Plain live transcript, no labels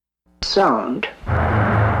sound.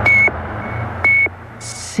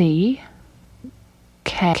 C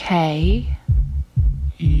K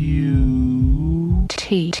U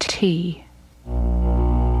T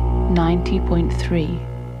 90.3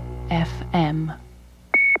 FM.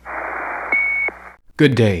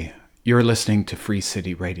 Good day. You're listening to Free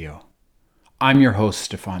City Radio. I'm your host,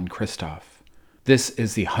 Stefan Christoph. This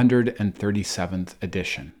is the 137th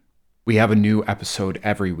edition. We have a new episode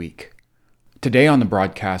every week. Today on the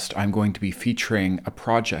broadcast, I'm going to be featuring a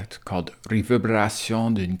project called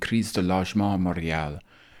Réverbération d'une crise de logement à Montréal,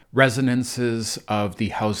 Resonances of the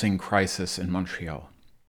Housing Crisis in Montreal.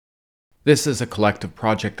 This is a collective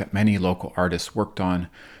project that many local artists worked on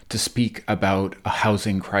to speak about a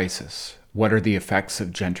housing crisis. What are the effects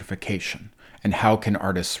of gentrification, and how can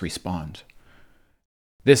artists respond?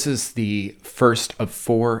 This is the first of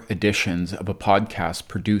 4 editions of a podcast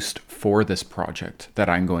produced for this project that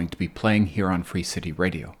I'm going to be playing here on Free City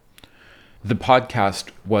Radio. The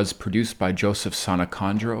podcast was produced by Joseph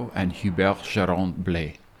Sanacandro and Hubert Jaron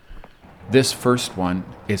Blais. This first one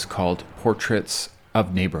is called Portraits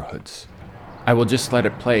of Neighborhoods. I will just let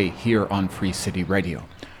it play here on Free City Radio.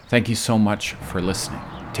 Thank you so much for listening.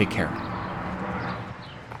 Take care.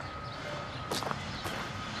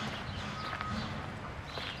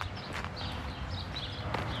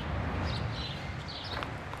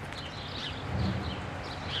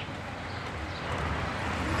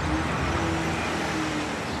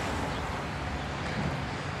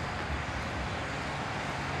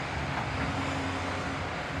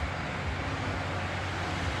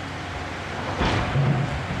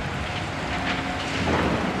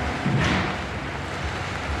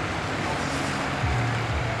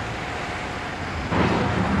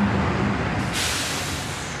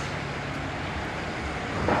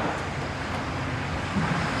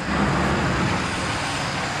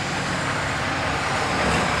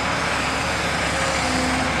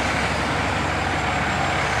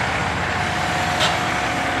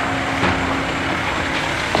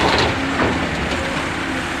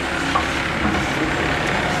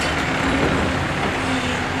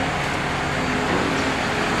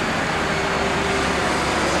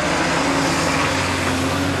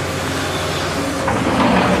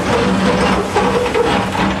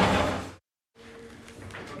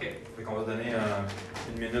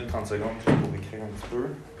 Secondes pour écrire un petit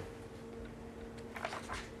peu.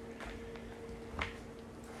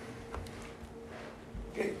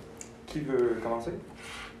 Ok. Qui veut commencer?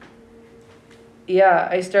 Yeah,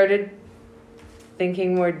 I started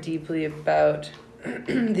thinking more deeply about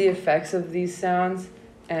the effects of these sounds,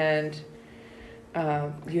 and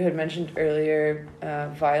you had mentioned earlier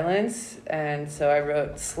violence, and so I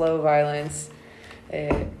wrote slow violence. Et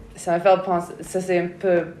ça m'a fait penser, ça c'est un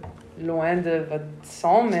peu loin de votre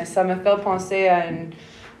son, mais ça me fait penser à un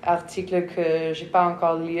article que j'ai pas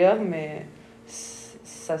encore lu, mais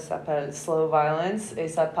ça s'appelle Slow Violence et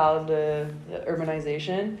ça parle de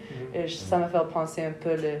urbanisation. Et ça me fait penser un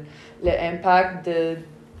peu l'impact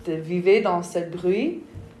de vivre dans ce bruit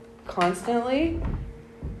constantly,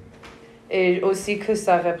 et aussi que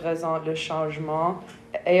ça représente le changement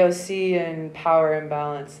et aussi une power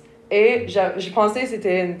imbalance. Et je pensais que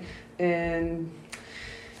c'était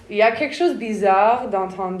il y a quelque chose de bizarre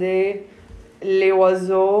d'entendre les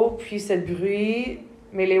oiseaux, puis ce bruit,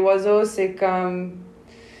 mais les oiseaux, c'est comme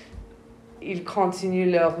ils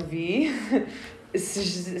continuent leur vie.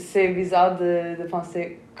 C'est bizarre de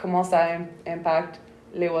penser comment ça impacte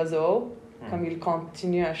les oiseaux, comme ils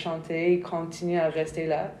continuent à chanter, ils continuent à rester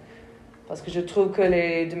là. Parce que je trouve que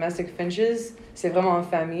les domestic finches, c'est vraiment une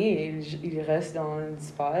famille et ils restent dans un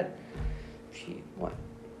spot. Puis, ouais,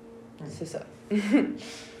 c'est ça.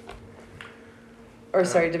 Or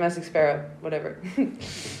sorry, domestic sparrow, whatever.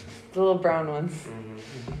 The little brown ones.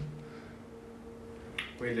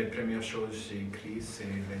 Oui, les premières choses que j'ai écrites, c'est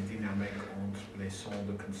la dynamique entre les sons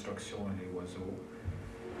de construction et les oiseaux.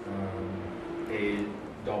 Et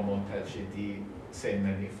dans mon tête, j'ai dit, c'est une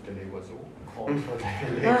manif de les oiseaux contre les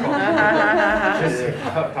je sais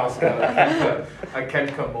pas, parce qu'à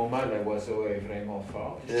quelques moments, l'oiseau est vraiment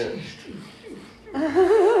fort.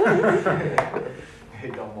 Et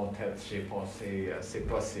dans mon tête, j'ai pensé, c'est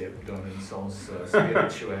possible, dans un sens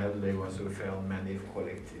spirituel, les oiseaux faire une manif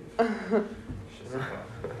collective. Je sais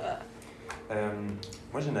pas.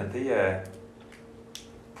 Moi, j'ai noté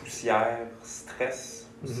poussière, stress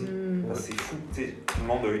aussi. C'est fou. Tout le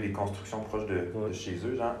monde a eu des constructions proches de chez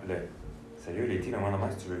eux. Genre, sérieux, l'été, le mois de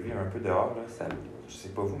mars, si tu veux vivre un peu dehors, là, ça, je sais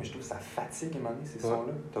pas vous, mais je trouve que ça fatigue à un moment donné, ces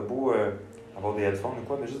sons-là. T'as beau avoir des headphones ou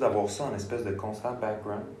quoi, mais juste d'avoir ça en espèce de constant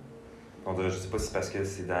background. Donc, je sais pas si c'est parce que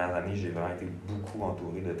ces dernières années, j'ai vraiment été beaucoup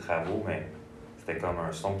entouré de travaux, mais c'était comme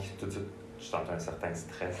un son qui tout de suite, je sentais un certain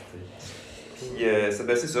stress, tu sais. Puis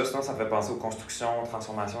c'est ça, sinon ça me fait penser aux constructions,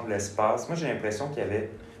 transformation de l'espace. Moi j'ai l'impression qu'il y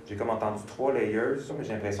avait, j'ai comme entendu 3 layers, mais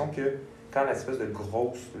j'ai l'impression que quand l'espèce de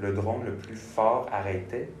le drone le plus fort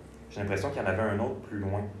arrêtait, j'ai l'impression qu'il y en avait un autre plus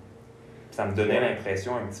loin. Puis ça me donnait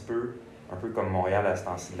l'impression un peu comme Montréal à ce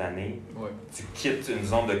temps-ci de l'année. Ouais. Tu quittes une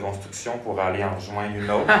zone de construction pour aller en rejoindre une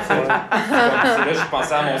autre. C'est là, je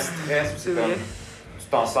pensais à mon stress. C'est comme, tu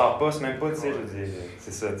t'en sors pas, c'est même pas, tu sais, je veux dire,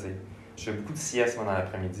 c'est ça, tu sais. Je fais beaucoup de siestes, moi, dans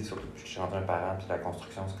l'après-midi, surtout depuis que je suis rentré un parent, puis la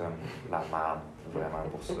construction, c'est comme la merde, vraiment,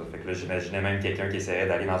 pour ça. Fait que là, j'imaginais même quelqu'un qui essaierait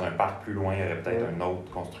d'aller dans un parc plus loin, il y aurait peut-être une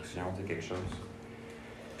autre construction, tu sais, quelque chose.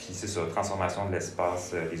 Puis c'est ça, transformation de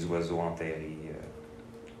l'espace, les oiseaux enterrés.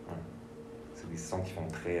 C'est des sons qui font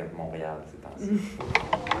très Montréal ces temps-ci.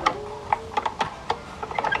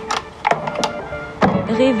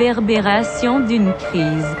 Réverbération d'une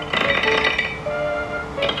crise.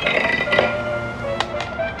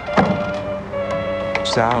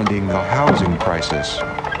 Sounding the housing crisis.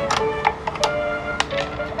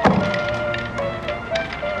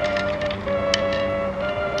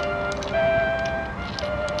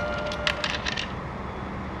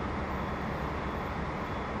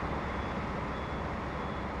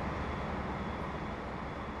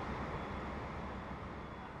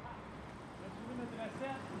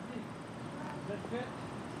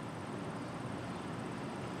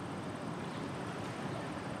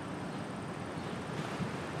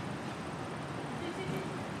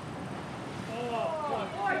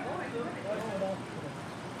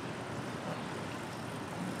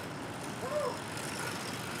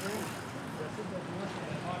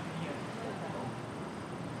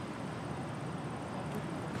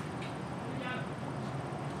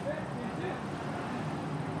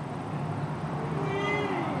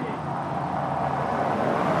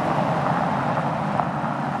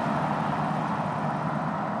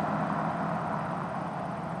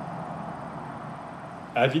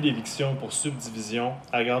 Avis d'éviction pour subdivision,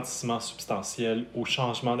 agrandissement substantiel ou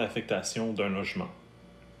changement d'affectation d'un logement.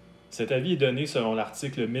 Cet avis est donné selon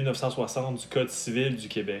l'article 1960 du Code civil du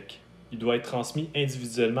Québec. Il doit être transmis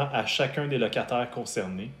individuellement à chacun des locataires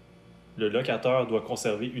concernés. Le locataire doit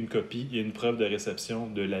conserver une copie et une preuve de réception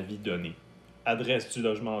de l'avis donné. Adresse du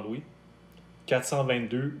logement loué,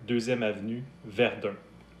 422 2e Avenue, Verdun.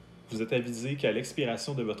 Vous êtes avisé qu'à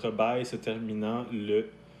l'expiration de votre bail se terminant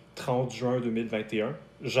le 30 juin 2021,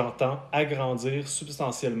 j'entends agrandir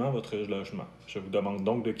substantiellement votre logement. Je vous demande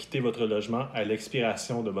donc de quitter votre logement à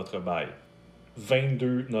l'expiration de votre bail.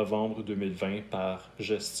 22 novembre 2020 par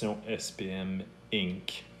Gestion SPM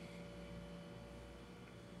Inc.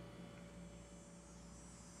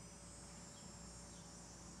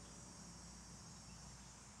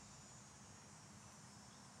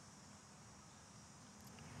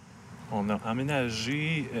 On a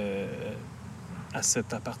aménagé à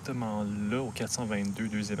cet appartement-là, au 422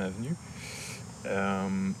 2e Avenue,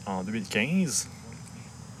 en 2015.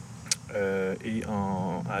 Et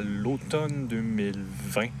à l'automne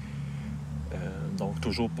 2020, donc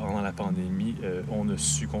toujours pendant la pandémie, on a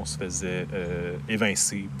su qu'on se faisait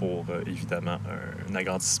évincer pour, évidemment, un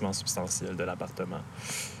agrandissement substantiel de l'appartement.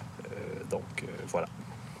 Donc, voilà.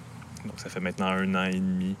 Donc, ça fait maintenant 1 an et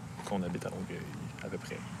demi qu'on habite à Longueuil, à peu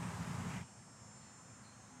près.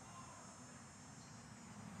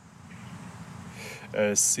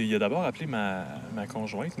 Il a d'abord appelé ma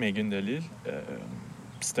conjointe, Megan Delille.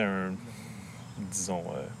 C'était disons,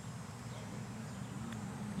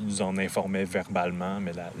 il nous en informait verbalement,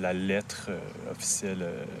 mais la lettre officielle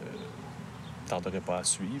ne tarderait pas à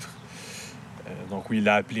suivre. Donc oui, il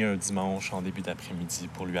l'a appelé un dimanche en début d'après-midi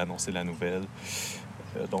pour lui annoncer la nouvelle.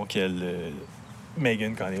 Donc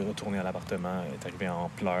Megan, quand elle est retournée à l'appartement, est arrivée en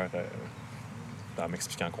pleurs en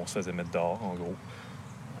m'expliquant qu'on se faisait mettre dehors, en gros.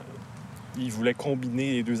 Il voulait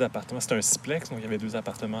combiner les 2 appartements. C'était un siplex, donc il y avait 2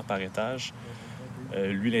 appartements par étage.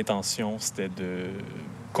 Lui, l'intention, c'était de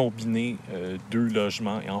combiner 2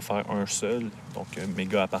 logements et en faire un seul. Donc, un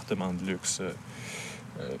méga appartement de luxe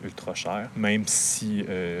ultra cher, même si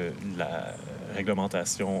la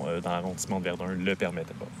réglementation dans l'arrondissement de Verdun ne le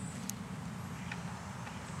permettait pas.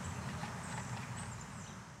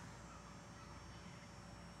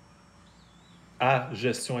 À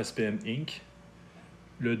Gestion SPM Inc.,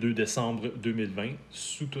 le 2 décembre 2020,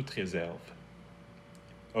 sous toute réserve.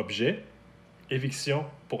 Objet, éviction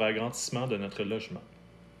pour agrandissement de notre logement.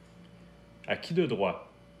 À qui de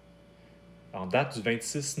droit? En date du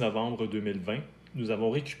 26 novembre 2020, nous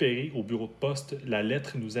avons récupéré au bureau de poste la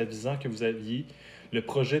lettre nous avisant que vous aviez le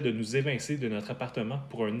projet de nous évincer de notre appartement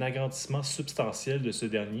pour un agrandissement substantiel de ce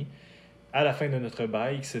dernier à la fin de notre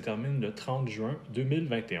bail qui se termine le 30 juin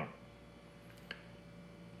 2021.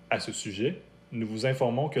 À ce sujet, nous vous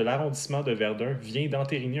informons que l'arrondissement de Verdun vient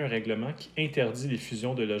d'entériner un règlement qui interdit les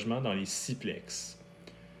fusions de logements dans les sixplex.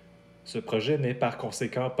 Ce projet n'est par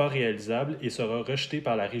conséquent pas réalisable et sera rejeté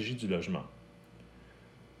par la Régie du logement.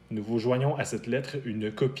 Nous vous joignons à cette lettre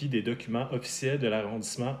une copie des documents officiels de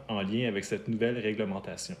l'arrondissement en lien avec cette nouvelle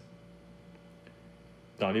réglementation.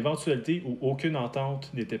 Dans l'éventualité où aucune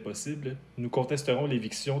entente n'était possible, nous contesterons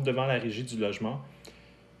l'éviction devant la Régie du logement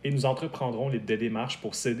et nous entreprendrons des démarches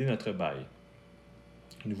pour céder notre bail.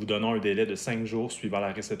 Nous vous donnons un délai de 5 jours suivant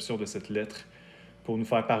la réception de cette lettre pour nous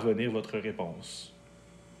faire parvenir votre réponse.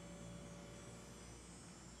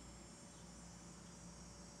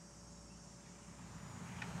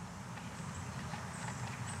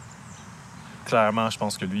 Clairement, je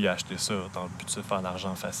pense que lui a acheté ça dans le but de se faire de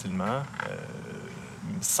l'argent facilement,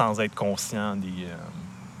 sans être conscient des,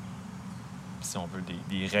 si on veut,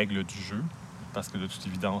 des règles du jeu, parce que de toute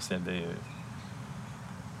évidence, il y avait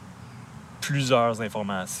plusieurs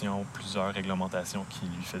informations, plusieurs réglementations qui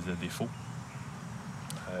lui faisaient défaut.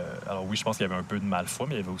 Alors oui, je pense qu'il y avait un peu de mal-foi,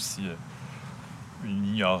 mais il y avait aussi une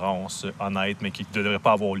ignorance honnête, mais qui ne devrait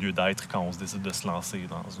pas avoir lieu d'être quand on se décide de se lancer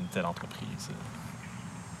dans une telle entreprise.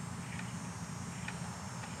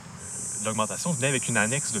 L'augmentation venait avec une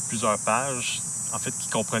annexe de plusieurs pages, en fait, qui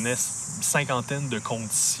comprenait une cinquantaine de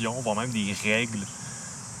conditions, voire même des règles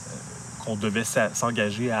qu'on devait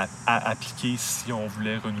s'engager à appliquer si on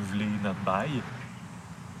voulait renouveler notre bail.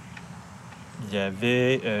 Il y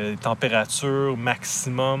avait température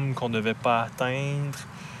maximum qu'on ne devait pas atteindre.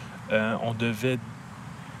 On devait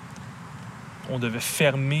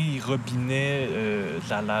fermer les robinets de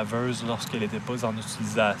la laveuse lorsqu'elle n'était pas en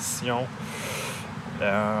utilisation.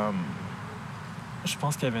 Je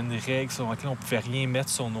pense qu'il y avait une règle sur laquelle on ne pouvait rien mettre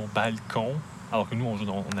sur nos balcons, alors que nous,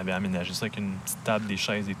 on avait aménagé ça avec une petite table, des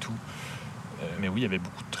chaises et tout. Mais oui, il y avait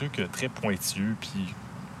beaucoup de trucs très pointilleux puis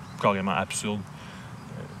carrément absurdes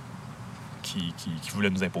qui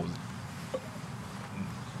voulaient nous imposer.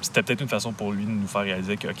 C'était peut-être une façon pour lui de nous faire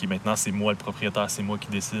réaliser que OK, maintenant, c'est moi le propriétaire, c'est moi qui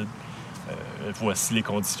décide. Voici les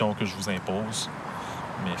conditions que je vous impose.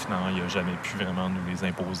 Mais finalement, il n'a jamais pu vraiment nous les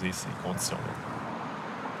imposer, ces conditions-là.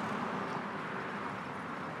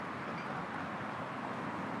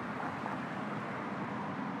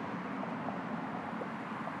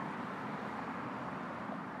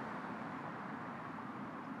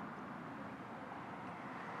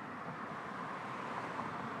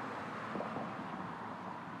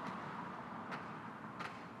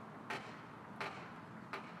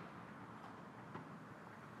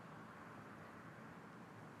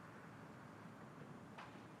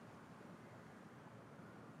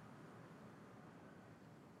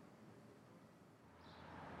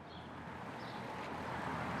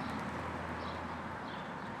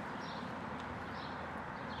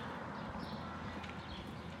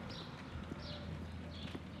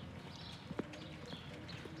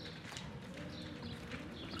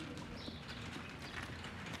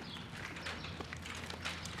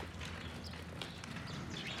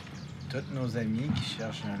 Tous nos amis qui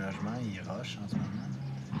cherchent un logement, ils rushent en ce moment.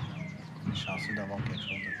 On est chanceux d'avoir quelque chose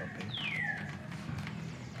de pas pire.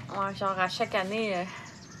 Ouais, genre à chaque année,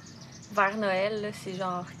 vers Noël, là, c'est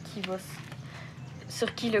genre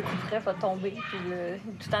sur qui le coup près va tomber. Puis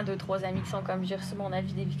tout le temps, 2-3 amis qui sont comme j'ai reçu mon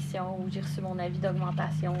avis d'éviction ou j'ai reçu mon avis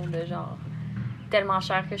d'augmentation de genre tellement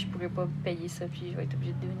cher que je pourrais pas payer ça puis je vais être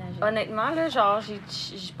obligée de déménager. Honnêtement, là, genre j'ai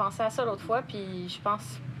pensé à ça l'autre fois puis je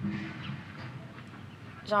pense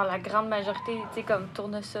genre la grande majorité, tu sais, comme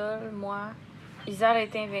Tournesol, moi, Isère a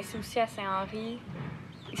été invincée aussi à Saint-Henri.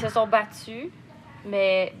 Ils se sont battus,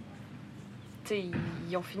 mais tu sais,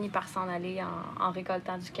 ils ont fini par s'en aller en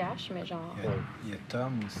récoltant du cash, mais genre... Il y a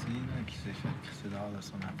Tom aussi, là, qui s'est fait crisser dehors de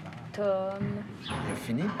son appart. Tom... Il a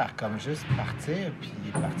fini par comme juste partir, puis il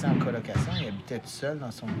est parti en colocation. Il habitait tout seul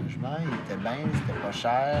dans son logement, il était bien, c'était pas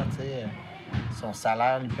cher, tu sais. Son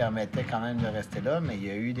salaire lui permettait quand même de rester là, mais il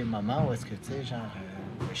y a eu des moments où est-ce que, tu sais, genre...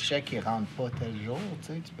 le chèque, il rentre pas tel jour, tu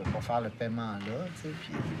sais, tu peux pas faire le paiement là, tu sais,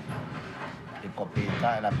 puis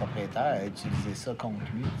la propriétaire a utilisé ça contre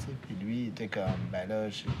lui, tu sais, puis lui, il était comme, ben là,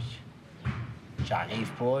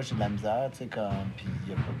 j'arrive pas, j'ai de la misère, tu sais, comme, puis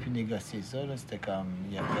il a pas pu négocier ça, là, c'était comme,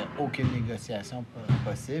 il y avait aucune négociation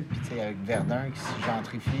possible, puis tu sais, avec Verdun qui se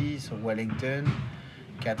gentrifie sur Wellington,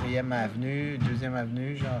 4e avenue, 2e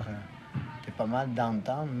avenue, genre, t'es pas mal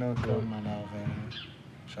downtown, là, comme, alors...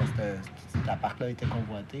 cet appart-là était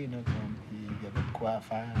convoité, là, comme, il y avait de quoi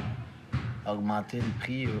faire, augmenter le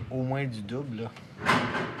prix au moins du double, là.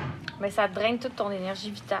 Mais ça te draine toute ton énergie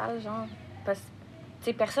vitale, genre, parce que, tu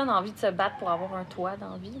sais, personne n'a envie de se battre pour avoir un toit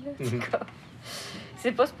dans la vie, là,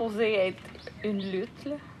 c'est pas supposé être une lutte,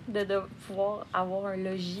 là. de pouvoir avoir un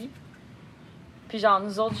logis. Puis genre,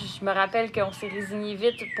 nous autres, je me rappelle qu'on s'est résignés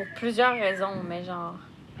vite pour plusieurs raisons, mais genre,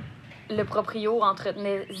 le proprio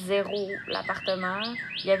entretenait zéro l'appartement.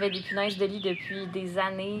 Il y avait des punaises de lit depuis des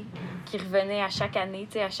années qui revenaient à chaque année.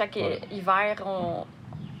 Tu sais, à chaque hiver,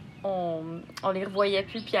 on les revoyait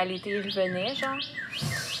plus, puis à l'été, ils revenaient, genre.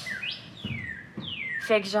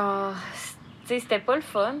 Fait que genre, tu sais, c'était pas le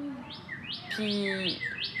fun. Puis,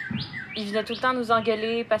 ils venaient tout le temps nous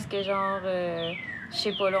engueuler parce que genre, je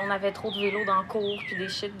sais pas, là, on avait trop de vélos dans le cours, puis des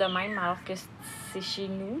shit de même, alors que c'est chez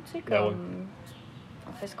nous, tu sais, comme... Ah ouais.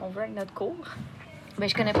 On fait ce qu'on veut avec notre cours. Ben,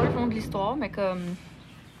 je connais pas le fond de l'histoire, mais comme...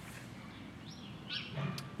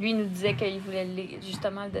 Lui, il nous disait qu'il voulait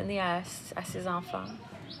justement le donner à ses enfants.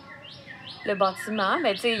 Le bâtiment,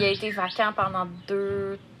 mais tu sais, il a été vacant pendant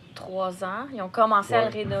 2-3 ans. Ils ont commencé à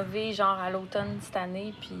le rénover, genre, à l'automne cette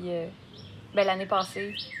année, puis l'année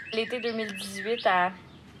passée. L'été 2018 à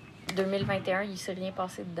 2021, il s'est rien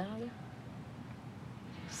passé dedans, là.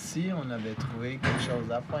 Si on avait trouvé quelque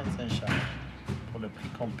chose à Pointe-Saint-Charles, pour le prix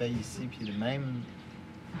qu'on paye ici, puis le même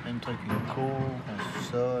truc, une cour, un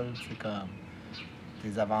sous-sol, c'est comme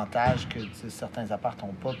des avantages que certains apparts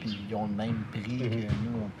n'ont pas, puis ils ont le même prix que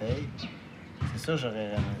nous, on paye. C'est ça,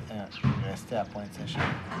 j'aurais resté à Pointe-Saint-Charles.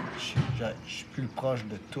 Je suis plus proche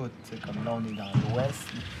de tout. T'sais, comme là, on est dans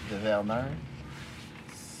l'ouest de Verdun.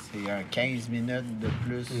 C'est un 15 minutes de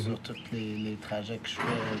plus sur tous les trajets que je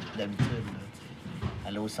fais d'habitude. Là,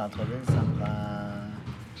 aller au centre-ville,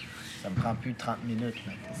 ça me prend plus de 30 minutes.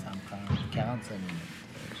 Là, ça me prend 45 minutes.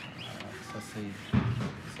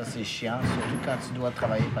 Ça, c'est chiant, surtout quand tu dois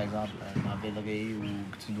travailler, par exemple, dans Villeray ou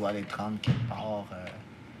que tu dois aller te rendre quelque part.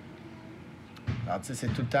 Alors, tu sais, c'est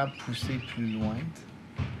tout le temps pousser plus loin.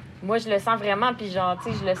 Moi, je le sens vraiment, puis genre,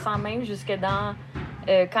 tu sais, je le sens même jusque dans...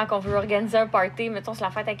 quand on veut organiser un party, mettons, c'est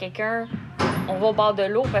la fête à quelqu'un, on va au bord de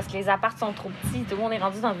l'eau parce que les apparts sont trop petits. Tout le monde est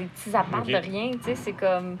rendu dans des petits apparts de rien, tu sais, c'est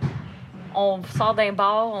comme... On sort d'un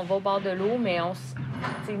bar, on va au bord de l'eau, mais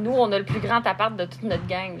t'sais, nous, on a le plus grand appart de toute notre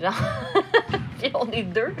gang, genre. Puis on est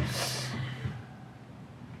 2.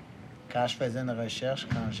 Quand je faisais une recherche,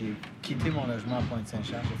 quand j'ai quitté mon logement à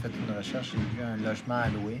Pointe-Saint-Charles, j'ai fait une recherche, j'ai vu un logement à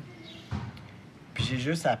louer. Puis j'ai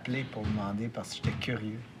juste appelé pour demander parce que j'étais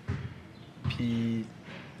curieux. Puis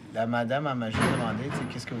la madame, elle m'a juste demandé, tu sais,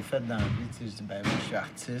 qu'est-ce que vous faites dans la vie? Tu sais, je dis, ben moi, je suis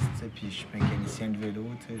artiste, tu sais, puis je suis mécanicien de vélo,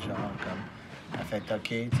 tu sais, genre, comme... Elle fait, OK,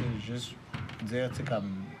 tu sais, juste dire, tu sais,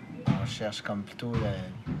 comme, on cherche comme plutôt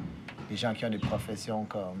les gens qui ont des professions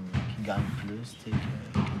comme, qui gagnent plus, tu sais,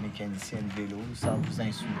 que mécanicien de vélo, sans vous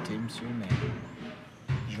insulter, monsieur, mais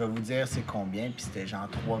je vais vous dire c'est combien, puis c'était genre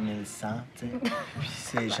 3100, tu sais. Puis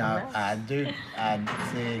c'est genre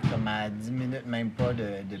comme à 10 minutes, même pas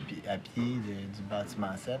à pied du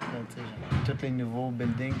bâtiment 7, là, tu sais. Tous les nouveaux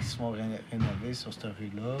buildings qui se font rénover sur cette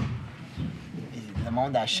rue-là, le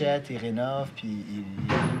monde achète, il rénove, puis il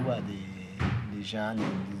loue à des gens,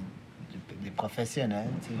 des professionnels,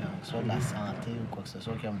 tu sais, soit de la santé ou quoi que ce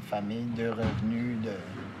soit, qui ont une famille, de revenus,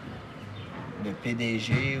 de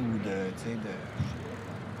PDG ou de, tu sais, de...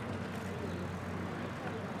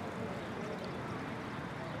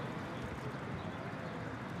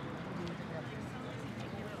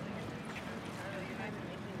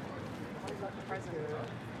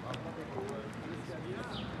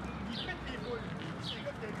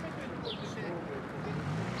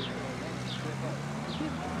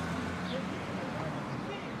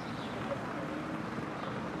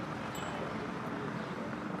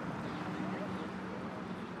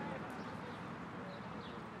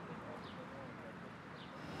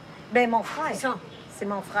 Ben mon frère. C'est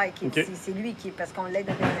mon frère qui est ici. C'est lui qui est... Parce qu'on l'aide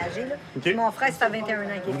à déménager, là. Okay. Mon frère, ça fait 21 ans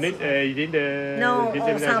qu'il est ici. Il vient de... Non,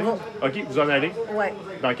 on s'en va. OK, vous en allez? Oui.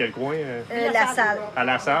 Dans quel coin? La salle. À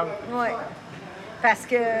la salle? Oui. Parce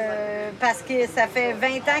que ça fait 20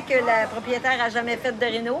 ans que la propriétaire n'a jamais fait de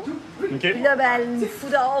réno. OK. Puis là, ben, elle nous fout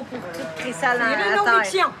dehors pour toutes les salles en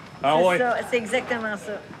terre. Ah ouais? C'est exactement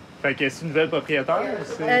ça. Fait que c'est une nouvelle propriétaire?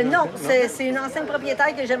 Non, c'est une ancienne propriétaire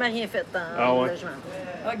qui n'a jamais rien fait dans le logement.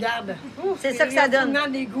 Regarde. C'est ça que ça donne. Il y a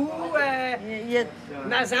d'égout,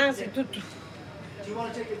 Mazan, c'est tout.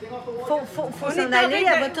 Faut s'en aller,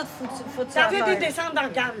 elle va tout foutre ça fait des descentes dans le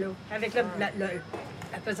cadre, là, avec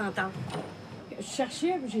la pesantante. Je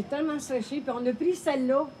cherchais, j'ai tellement séché, puis on a pris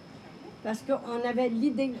celle-là parce qu'on avait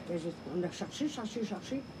l'idée. On a cherché.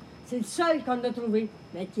 C'est le seul qu'on a trouvé,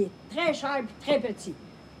 mais qui est très cher et très petit.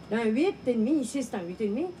 Un 8,5, ici c'est un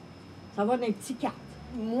 8,5, ça va d'un petit 4.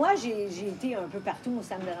 Moi, j'ai été un peu partout,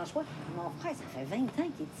 ça me dérange pas. Mon frère, ça fait 20 ans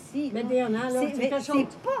qu'il est ici. Mais des là,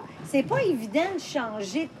 c'est pas évident de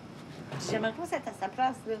changer. J'aimerais pas être à sa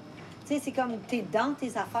place, là. Tu sais, c'est comme t'es dans tes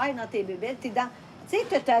affaires, dans tes bébés, t'es dans Tu sais,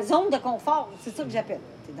 tu as ta zone de confort. C'est ça que j'appelle.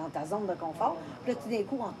 Tu es dans ta zone de confort. Puis là, tout d'un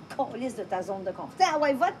coup, on calisse de ta zone de confort. Tu sais, ah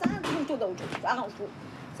ouais, va-t'en, trouve-toi d'autres choses. Arrange-toi.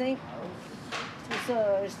 Tu sais, je trouve ça...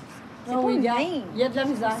 C'est Ah pas oui, humain. il y a de la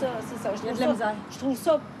misère. C'est ça. Il y a de la misère. Je trouve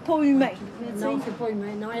ça pas humain. Non, c'est pas humain.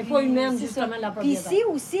 Non, elle n'est pas humaine, c'est justement, ça. la Puis propriétaire. ici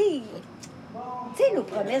aussi, tu sais, nos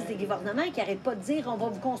promesses des gouvernements qui n'arrêtent pas de dire on va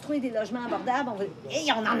vous construire des logements abordables.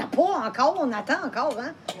 Hey, on n'en a pas encore, on attend encore.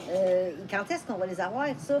 Hein? Quand est-ce qu'on va les avoir,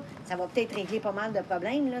 ça? Ça va peut-être régler pas mal de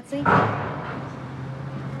problèmes, là, tu sais.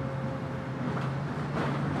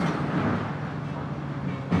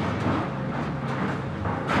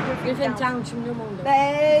 Griffin Township, le monde.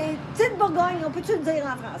 Ben, petite Bourgogne, on peut-tu le dire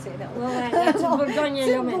en français? Là? Ouais, la petite Bourgogne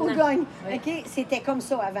est là Petite maintenant. Bourgogne, Ouais. OK? C'était comme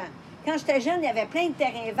ça avant. Quand j'étais jeune, il y avait plein de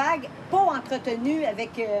terrains vagues, pas entretenus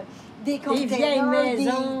avec des Des containers, vieilles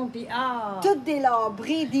maisons, puis ah! toutes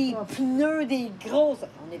délabrées, des pneus, des grosses...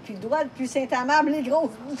 On n'a plus le droit de plus Saint-Amable, les grosses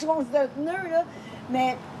bouchons de pneus, là.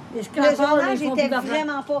 Mais Les le scrapeurs, zonage les font était plus d'affaires.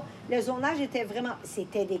 vraiment pas... Le zonage était vraiment...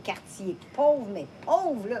 C'était des quartiers pauvres, mais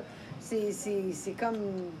pauvres, là. C'est comme...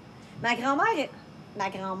 Ma grand-mère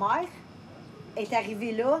est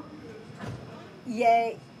arrivée là.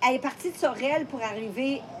 Elle est partie de Sorel pour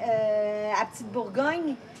arriver à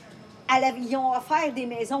Petite-Bourgogne. Ils ont offert des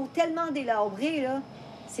maisons tellement délabrées, là.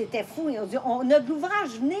 C'était fou. Ils ont dit, on a de l'ouvrage,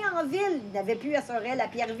 venez en ville. Il n'y avait plus à Sorel, à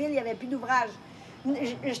Pierreville, il n'y avait plus d'ouvrage.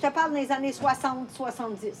 Je te parle des années 60,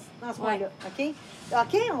 70, dans ce coin-là, OK?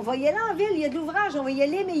 OK, on va y aller en ville, il y a de l'ouvrage, on va y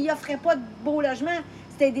aller, mais ils n'offraient pas de beaux logements.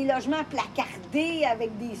 C'était des logements placardés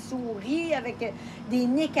avec des souris, avec des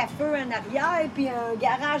niques à feu en arrière, puis un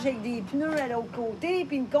garage avec des pneus à l'autre côté,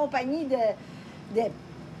 puis une compagnie de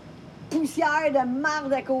poussière, de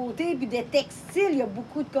marde à côté, puis de textiles. Il y a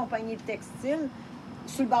beaucoup de compagnies de textiles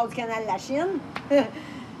sur le bord du canal de la Chine.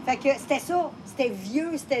 Fait que c'était ça. C'était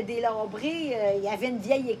vieux, c'était délabré. Il y avait une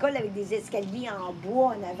vieille école avec des escaliers en bois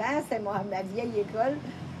en avant. C'était ma vieille école.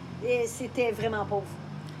 Et c'était vraiment pauvre.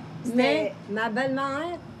 Mais ma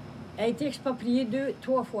belle-mère a été expropriée 2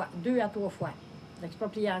 à 3 fois.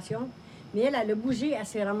 L'expropriation. Mais elle a bougé, elle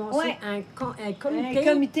s'est ramassée Ouais. un comité.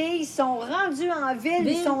 Un comité, ils sont rendus en ville,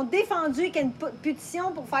 ils sont défendus avec une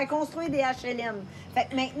pétition pour faire construire des HLM. Fait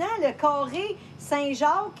que maintenant, le carré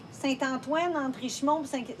Saint-Jacques, Saint-Antoine, entre Richemont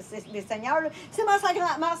et les Seigneurs, là, c'est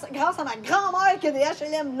grâce à ma grand-mère qu'il y a des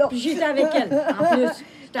HLM là. Puis j'étais avec elle, en plus.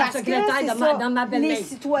 J'étais Parce que secrétaire c'est dans ça, ma belle-mère. les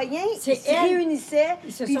citoyens C'est ils se elle. réunissaient,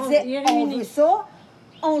 Ils se puis ils sont disaient, on réunis. veut ça,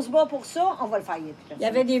 on se bat pour ça, on va le faire. Il y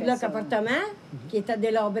avait des blocs ça. appartements qui étaient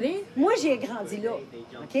délabrés. Moi, j'ai grandi là,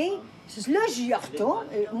 OK? Là, j'y retourne.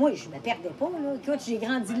 Moi, je me perdais pas, là. Écoute, j'ai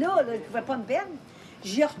grandi là, je ne pouvais pas me perdre.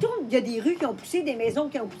 J'y retourne, il y a des rues qui ont poussé, des maisons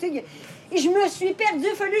qui ont poussé. Et je me suis perdue.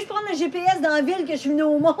 Il a fallu que je prenne le GPS dans la ville que je suis venue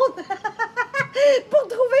au monde pour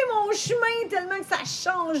trouver mon chemin tellement que ça a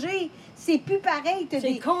changé. C'est plus pareil. C'est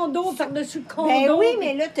des condos par-dessus condos. Ben oui,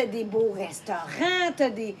 mais là, tu as des beaux restaurants, tu as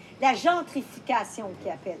la gentrification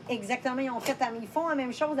qu'ils appellent. Exactement. Ils font la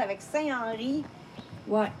même chose avec Saint-Henri.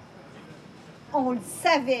 Ouais. On le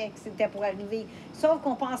savait que c'était pour arriver. Sauf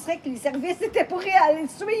qu'on penserait que les services étaient pour aller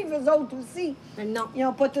suivre, eux autres aussi. Mais non. Ils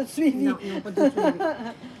n'ont pas tout suivi. Non, ils n'ont pas tout suivi.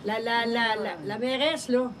 La mairesse,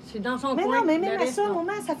 là, c'est dans son Mais coin. non, mais même Le à reste, ça, non.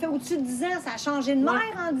 moment, ça fait au-dessus de 10 ans. Ça a changé de maire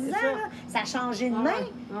Ouais, en 10 c'est ans. ça. Là. Ça a changé de Ouais, main.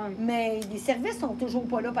 ouais. Mais les services sont toujours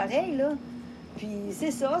pas là pareil. Là. Puis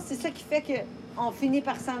c'est ça qui fait qu'on finit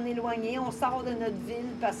par s'en éloigner. On sort de notre ville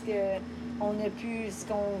parce que on n'a plus ce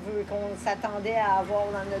qu'on veut, qu'on s'attendait à avoir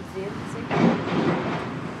dans notre ville. Tu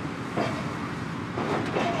sais.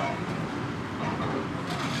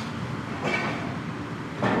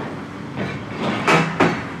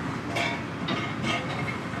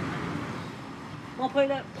 Mon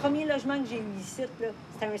premier logement que j'ai eu ici, là,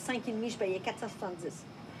 c'était un 5,5, je payais 470.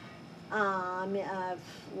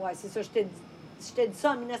 Ouais, c'est ça, je te dis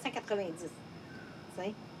ça en 1990.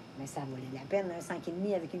 T'sais? Mais ça valait la peine, un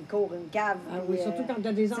 5,5 avec une cour, une cave. Ah puis, oui, surtout quand tu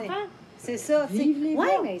as des t'sais, enfants. C'est ça. Vive les Oui,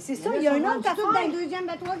 gars. mais c'est ça. Là, Il y a ils une sont autre rendus tous dans affaire. le deuxième,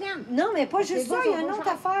 la troisième. Non, mais pas juste ça. Il y a une pas autre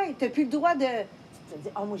cher. affaire. Tu n'as plus le droit de. Tu te dis,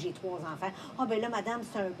 oh, moi, j'ai 3 enfants. Ah, ben là, madame,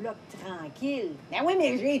 c'est un bloc tranquille. Ben oui,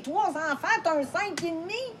 mais j'ai 3 enfants, t'as un 5,5.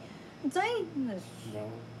 Tu sais?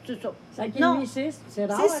 C'est ça. 5,5, 6, c'est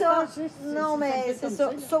rare. C'est ça. attends, six, Non, mais fait c'est comme ça.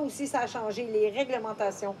 là. Ça aussi, ça a changé. Les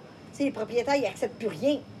réglementations. Tu sais, les propriétaires, ils n'acceptent plus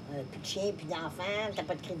rien. Plus de chiens, plus d'enfants, t'as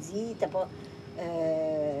pas de crédit, t'as pas.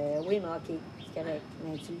 Oui, mais OK, c'est correct.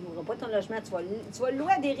 Mais tu ne loueras pas ton logement. Tu vas le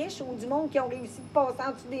louer à des riches ou du monde qui ont réussi de passer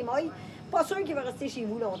en dessous des mailles. Pas sûr qu'il va rester chez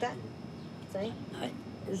vous longtemps. Tu sais?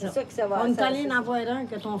 C'est ça que ça va. On est ça- allé c'est- en voir un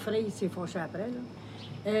que ton frère il s'est fâché après.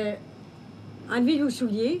 Là. Enlevez vos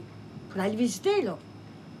souliers pour aller visiter. Là.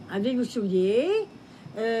 Enlevez vos souliers.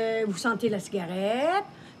 Vous sentez la cigarette.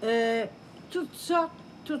 toutes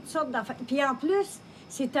sortes d'affaires. Puis en plus,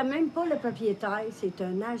 c'était même pas le propriétaire, c'est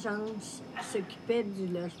une agence qui s'occupait du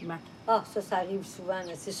logement. Ah, ça arrive souvent,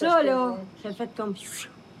 là. C'est ça. Ça, je là, comprends. ça fait comme...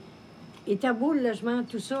 Il était beau, le logement,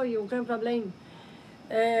 tout ça, il n'y a aucun problème.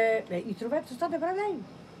 Ben, il trouvait toutes sortes de problèmes.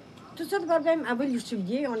 Toutes sortes de problèmes. Avant les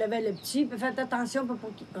souliers, on avait le petit, puis faites attention pour pas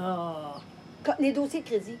qu'il... Ah! Les dossiers de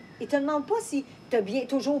crédit, ils te demandent pas si tu as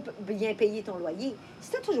toujours bien payé ton loyer.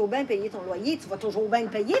 Si tu as toujours bien payé ton loyer, tu vas toujours bien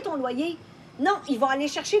payer ton loyer. Non, ils vont aller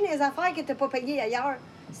chercher des affaires que tu n'as pas payées ailleurs.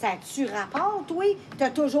 Ça a-tu rapport, toi? Tu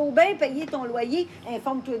as toujours bien payé ton loyer.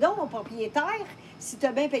 Informe-toi donc, mon propriétaire. Si tu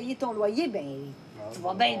as bien payé ton loyer, ben tu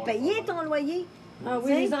vas bien payer ton loyer. Ah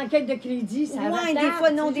oui, les enquêtes de crédit, ça retarde. Oui, des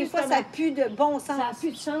fois, non, c'est des fois, ça n'a justement- plus de bon sens. Ça n'a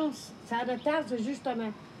plus de sens. Ça retarde,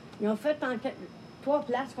 justement. Ils ont fait 3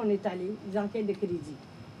 places qu'on est allés, des enquêtes de crédit.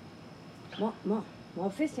 Mon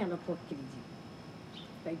fils, il n'y en a pas de crédit.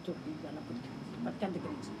 Paye tout, lui, il n'y en a pas de crédit. Pas de carte de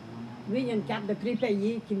crédit. Lui, il y a une carte de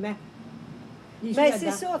prépayé qui met. les Ben, sous c'est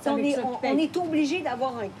là-dedans. ça. On avec est, ça qu'il on paye. est obligé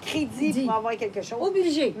d'avoir un crédit pour avoir quelque chose.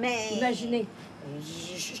 Obligé. Mais Imaginez.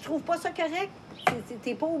 je trouve pas ça correct.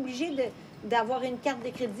 T'es pas obligé d'avoir une carte de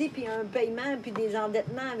crédit, puis un paiement, puis des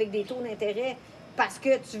endettements avec des taux d'intérêt parce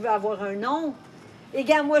que tu veux avoir un nom. Et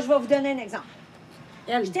gars, moi, je vais vous donner un exemple.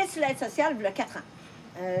 J'étais sur l'aide sociale il y a 4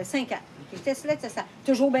 ans, 5 ans. J'étais sur l'aide sociale.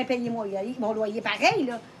 Toujours bien payé mon loyer pareil,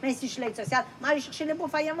 là. Même si je suis l'aide sociale, je vais aller chercher le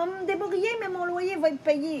beau-frère. On va me débrouiller, mais mon loyer va être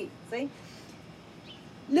payé. T'sais.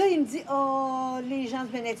 Là, il me dit, oh, les gens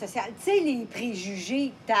du bien-être social. Tu sais, les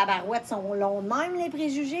préjugés, tabarouettes sont longs de même, les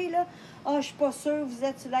préjugés, là. Ah, je suis pas sûre, vous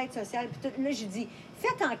êtes sur l'aide sociale. Puis tout, là, j'ai dit,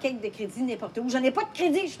 faites enquête de crédit n'importe où. J'en ai pas de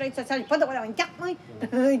crédit, je suis sur l'aide sociale. J'ai pas d'avoir une carte, moi.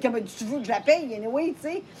 Comment tu veux que je la paye, anyway, tu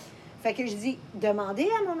sais. Fait que je dis, demandez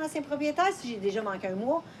à mon ancien propriétaire si j'ai déjà manqué un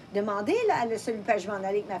mois. Demandez à celui que je vais en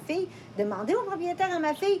aller avec ma fille. Demandez au propriétaire à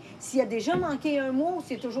ma fille s'il a déjà manqué un mois ou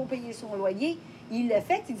s'il a toujours payé son loyer. Il l'a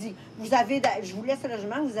fait, il dit, je vous laisse le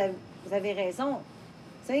logement, vous avez raison.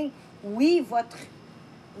 Tu sais, oui,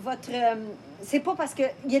 c'est pas parce qu'il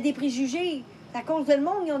y a des préjugés. C'est à cause de le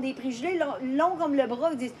monde, ils ont des préjugés longs comme le bras.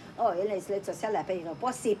 Ils disent, l'aide sociale, elle ne payera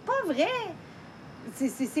pas. C'est pas vrai.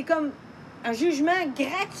 C'est comme un jugement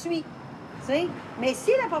gratuit. Tu sais? Mais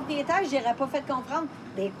si le propriétaire, je n'aurais pas fait comprendre,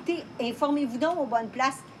 bien écoutez, informez-vous donc aux bonnes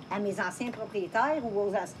places à mes anciens propriétaires ou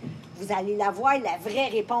vous allez avoir la vraie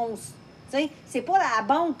réponse. Tu sais, c'est pas à la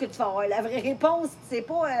banque que tu vas avoir la vraie réponse. C'est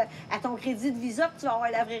pas à ton crédit de visa que tu vas avoir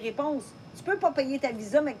la vraie réponse. Tu peux pas payer ta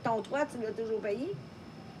visa, mais que ton toit, tu l'as toujours payé.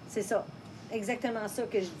 C'est ça. Exactement ça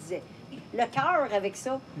que je disais. Le cœur avec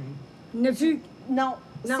ça. Ne plus. Non.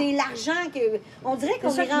 C'est l'argent que. On dirait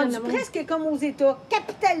qu'on est rendu presque comme aux États.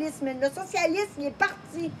 Capitalisme. Le socialisme, il est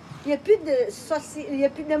parti. Il n'y a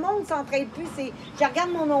plus de monde qui s'entraide plus. Je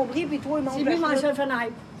regarde mon nombril, puis toi, il monte. C'est lui manger le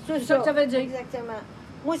fenêtre. C'est ça que ça veut dire. Exactement.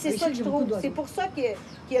 Moi, c'est ça que je trouve. C'est pour ça qu'il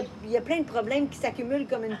y a plein de problèmes qui s'accumulent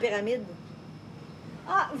comme une pyramide.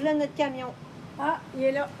 Ah, voilà notre camion. Ah, il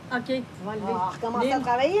est là. OK, on va le lever. On recommence à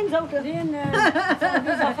travailler, nous autres. Là. Lynn,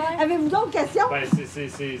 avez-vous d'autres questions? Ben, c'est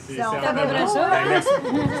on en ça. Ben, merci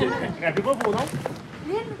beaucoup. Rappelez-moi vos noms.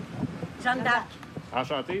 Lynn? Jeanne d'Arc.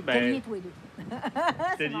 Enchanté. Ben, Tellier, tous les deux.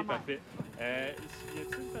 Tellier, parfait. Y a-t-il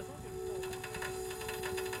une façon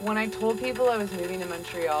que When I told people I was moving to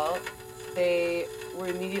Montreal, they were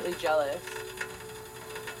immediately jealous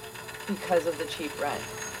because of the cheap rent.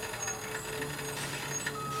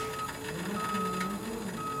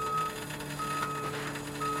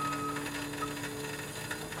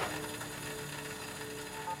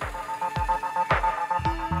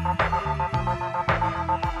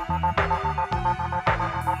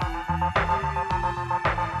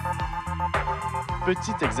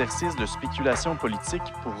 Petit exercice de spéculation politique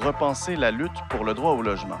pour repenser la lutte pour le droit au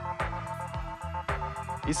logement.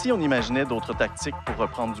 Et si on imaginait d'autres tactiques pour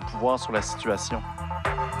reprendre du pouvoir sur la situation?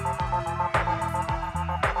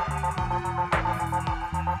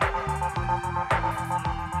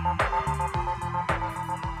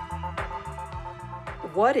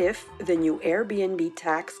 What if the new Airbnb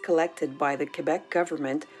tax collected by the Quebec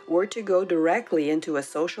government were to go directly into a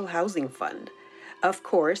social housing fund? Of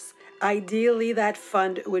course, ideally that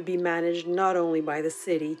fund would be managed not only by the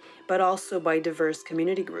city, but also by diverse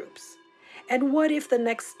community groups. And what if the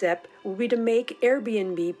next step would be to make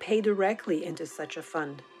Airbnb pay directly into such a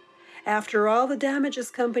fund? After all the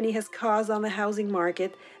damages company has caused on the housing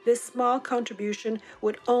market, this small contribution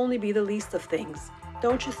would only be the least of things.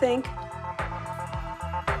 Don't you think?